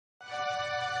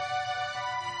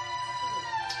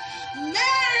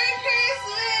Merry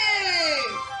Christmas!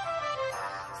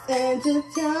 Santa,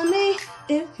 tell me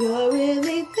if you're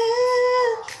really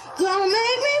there. Don't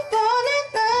make me fall in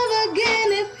love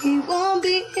again if he won't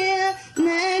be here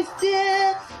next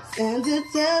year. Santa,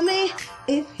 tell me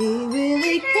if he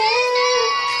really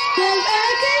cares. 'Cause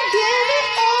I can give it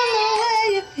all away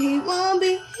if he won't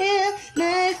be here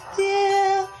next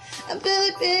year. I feel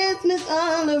like Christmas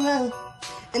all around,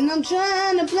 and I'm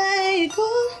trying to play it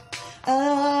cool.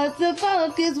 Hard to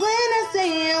focus when I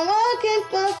say I'm walking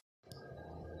for.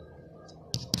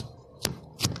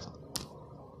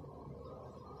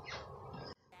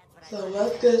 So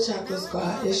what's good, Chocolate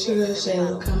Squad? It's your girl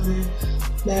Shayla coming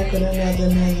back with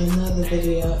another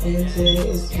video, and today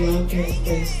is Vlogmas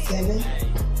Day 7.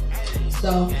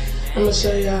 So I'm gonna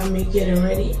show y'all me getting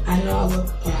ready. I know I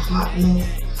look a hot mess,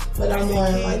 but I'm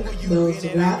wearing like those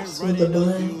wraps with the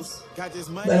buns.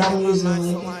 But I'm using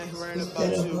leggings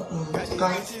instead of a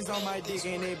scarf. So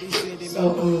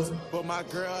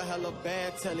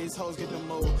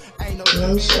let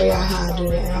me show y'all how I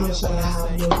do it, and I'm gonna show y'all how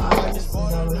I do it.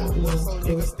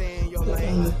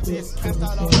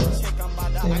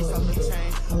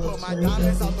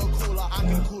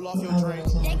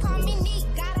 They call me neat,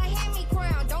 got a hand-me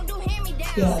crown. Don't do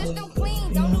hand-me-down. System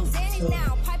clean, don't lose any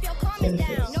now. Pipe your comment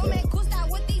down. No man cool style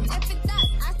with these epic thoughts.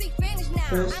 I speak Spanish now.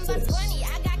 I'm Bugs Bunny,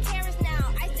 I got carrots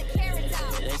now. Ice the carrots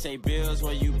out. They say, Bills,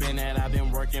 where you been at? I've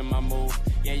been working my move.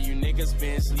 Yeah, you niggas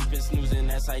been sleeping, snoozing,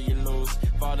 that's how you lose.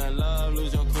 Fall in love,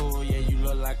 lose your cool. Yeah, you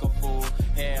look like a fool.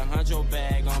 Had a $100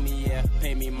 bag on me, yeah,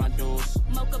 pay me my dues.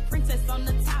 Mocha princess on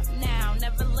the top now,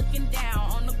 never looking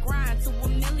down. On the grind to a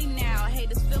milli now.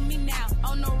 Haters feel me now.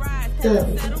 On the rise,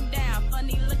 settle down.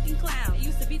 Funny looking clown.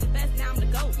 Used to be the best, now I'm the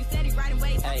GOAT. You said he riding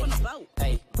waves up on the boat.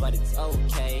 Hey, but it's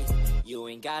okay. You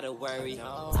ain't gotta worry.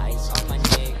 Ice on my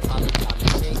neck, call it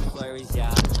big flurries,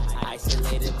 yeah. I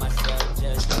isolated myself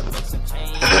just to make some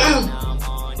change. Now I'm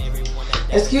on everyone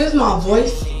that. Excuse my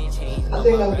voice. I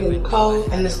think I'm getting cold,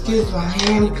 and excuse my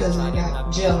hand because I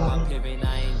got gel on it.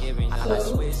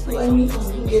 So let me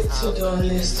get to doing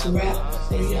this wrap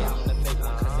for y'all.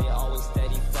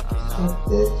 Like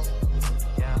this.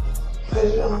 Put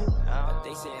it on.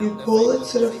 You pull it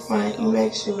to the front. You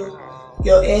make sure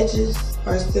your edges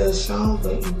are still strong,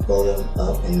 but you pull them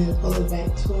up and then pull it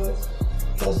back towards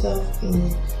yourself, and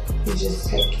then you just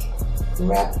take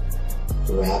wrap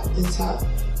the top.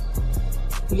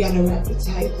 You gotta wrap it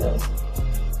tight though.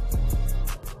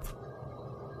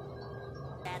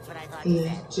 And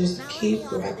then just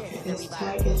keep wrapping it as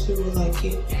tight as you would like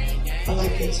it. I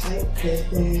like it tight because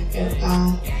then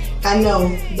I know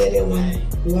that it won't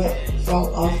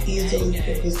fall off easily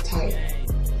if it's tight.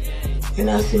 And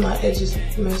I see my edges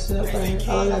messed up right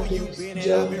here. All I do is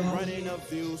gel it out.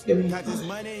 Got this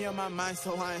money on my mind,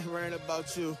 so I ain't worried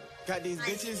about you. Got these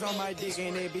bitches on my dick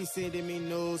and they be sending me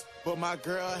news. But my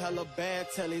girl hella bad,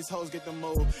 tell these hoes get the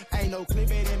move. Ain't no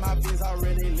clipping in my biz, I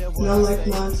really live with. No, like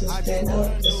mine to stand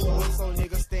up this way. So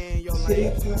nigga stay in your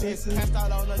lane. Just passed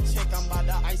out on the chick, I'm about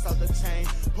to ice out the chain.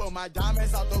 Put my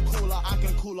diamonds out the cooler, I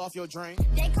can cool off your drink.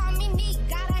 They call me neat,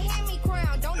 got a hand-me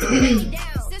crown. Don't do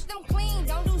hand-me-down. System clean,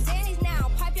 don't do zannies now.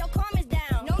 Pipe your comments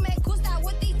down. No man cool style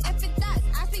with these epic thoughts.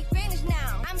 I speak Spanish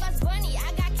now. I'm Bugs Bunny,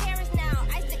 I got carrots now.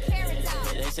 Ice the carrots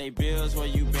out. They say, Bills, where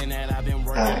you been at? I've been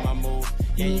working my move.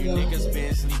 Yeah, you niggas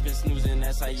been sleeping, snoozing,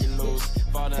 that's how you lose.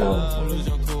 Fall in love, lose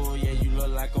your cool. Yeah, you look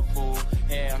like a fool.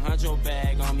 Had a $100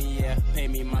 bag on me, yeah, pay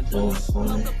me my dues.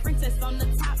 Mocha princess on the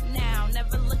top now,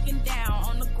 never looking down.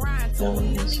 On the grind to a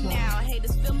milli now.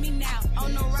 Haters feel me now.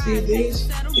 On the rise,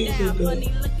 settle down.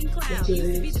 Funny looking clown.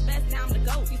 Used to be the best, now I'm the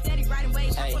GOAT. You said he riding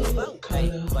waves up on the boat. Hey,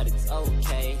 but it's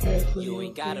okay. You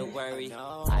ain't gotta worry.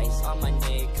 Ice on my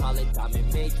neck, call it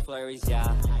diamond big flurries,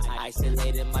 yeah. I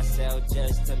isolated myself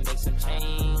just to make some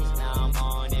change. Now I'm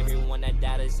on everyone that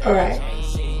doubted said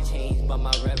change, but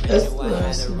my revenue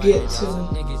let's get to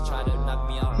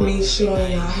me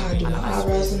showing y'all how to do my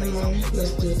eyebrows in the morning.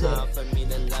 Let's do that.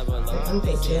 I'm gonna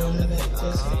put gel on the back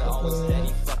just like a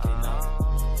balloon.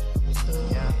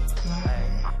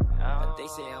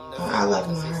 I like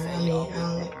my hair. I mean, I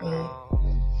don't like when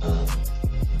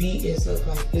beads look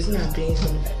like, it's not beads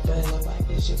on the back, but it look like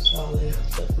it's just falling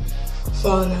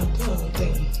out the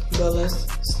thing. But let's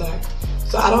start.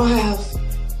 So I don't have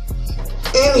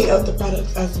any of the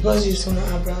products I supposed to use for my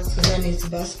eyebrows because I need to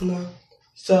buy some more.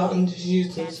 So I'm just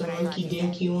using some hanky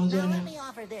dinky ones on there.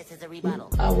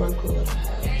 I work with what I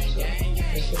have, so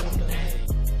that's what I'm doing.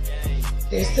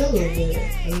 They still look good.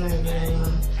 I'm not gonna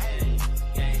lie.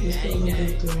 They still look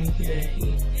good through hanky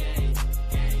dinky.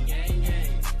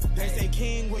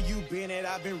 king, where you been at?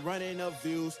 I've been running up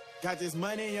views. Got this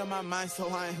money on my mind, so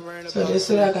I ain't worrying about. So this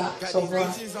is what I got so far.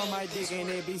 Got these bitches on my dick and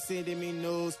they be sending me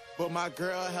news. But my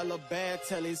girl hella bad,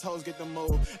 tell these hoes get the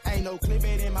move. Ain't no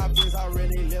clipping in my biz, I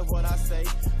really live what I say.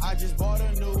 I just bought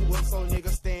a new whip, so nigga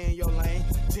stay in your lane.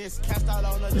 Just cast out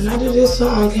on the. When I do this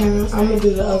song on camera, I'm gonna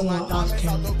do the other one off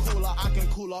camera. I can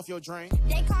cool off your drink.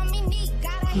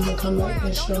 I'm gonna come back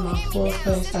and show my full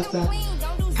face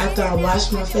after I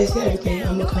wash my face and everything.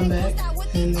 I'm gonna come back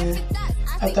and then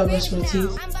after I brush my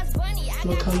teeth, I'm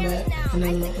gonna come back and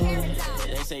then I'm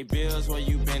gonna say bills where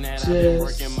you been at, just, I've been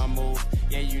working my move.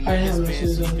 Yeah, you know I have my this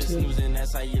shoes on bitch, too. snoozing,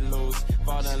 that's how you lose.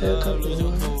 Fall in love, lose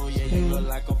your cool, yeah, you look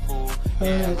like a fool.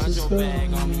 Yeah, hunt your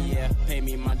bag on me, yeah, pay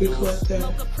me my dues.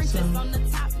 Smoke a princess on the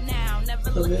top now,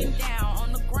 never looking down,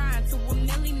 on the grind to a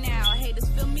milli now. Haters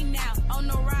feel me now, on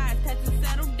the rise, had to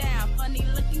settle down. Funny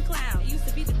looking clown, used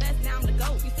to be the best, now I'm the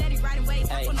GOAT. You said he riding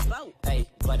waves up on the boat. Hey,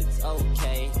 but it's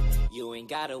okay, you ain't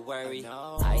gotta worry.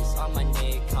 Ice on my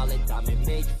neck, call it diamond,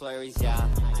 big flurries, yeah.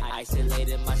 I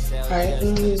isolated myself. Alright,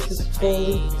 I'm gonna use this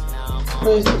full.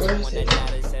 Where's it?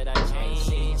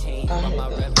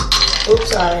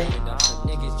 Oops, sorry.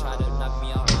 Niggas try to knock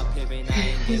me off my pivot, I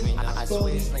ain't giving. I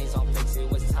switch lanes on fix, it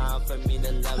was time for me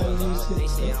to level up. They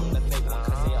say I'm the fake one,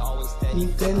 cause they always steady. You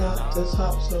thin out the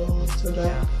top so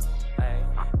that.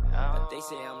 But they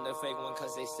say I'm the fake one,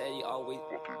 cause they steady always.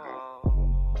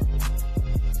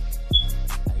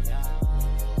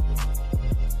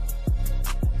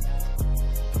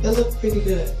 It look pretty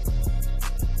good.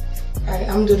 Alright,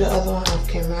 I'm gonna do the other one off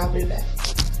camera. I'll be back.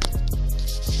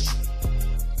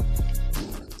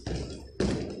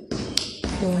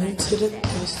 Going to the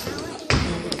post.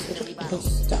 Going to the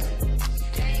post.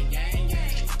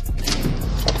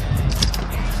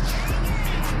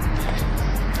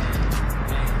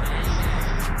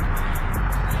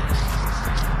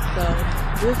 So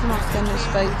this is my finished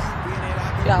face.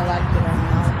 Y'all like it or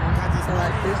not? So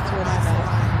like this is what I got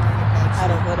out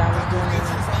of what I was doing.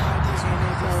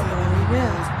 So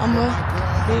yeah, I'm gonna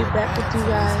be back with you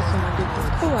guys when I get this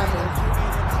cool out of it.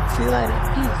 See you later.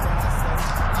 Peace.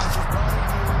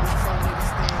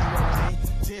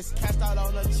 Just cast out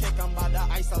on a chick, I'm about to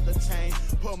ice out the chain.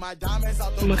 Put my diamonds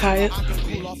out the Makaya. I can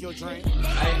cool off your drink.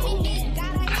 I owe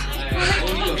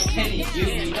you a penny. Give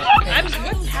me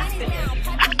What's happening?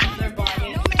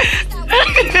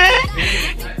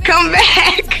 Come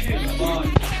back.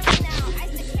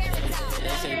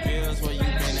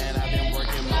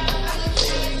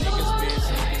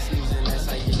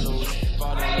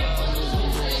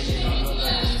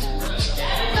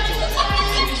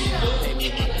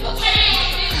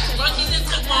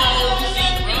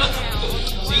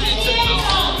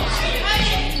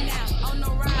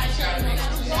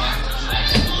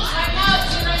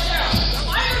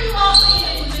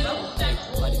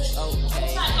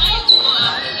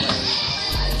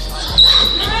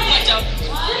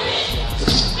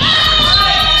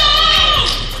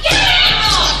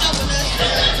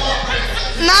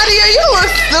 Nadia, you look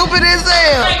stupid as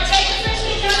hell.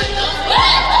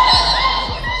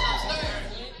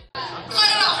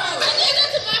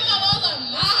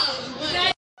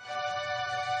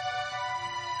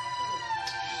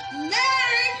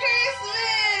 Merry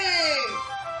Christmas!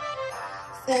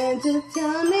 Santa,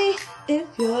 tell me if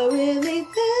you're really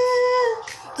there.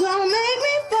 Don't make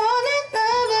me fall in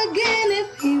love again if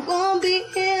he won't be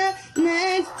here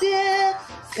next year.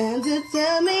 Santa,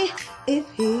 tell me if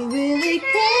he really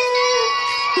cares.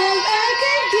 'Cause I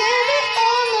can give it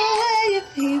all away if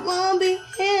he won't be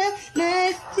here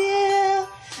next year.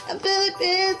 I feel like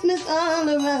Christmas all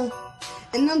around,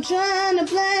 and I'm trying to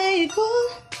play it cool.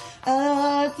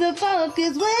 Hard to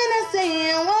focus when I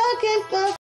say I'm walking for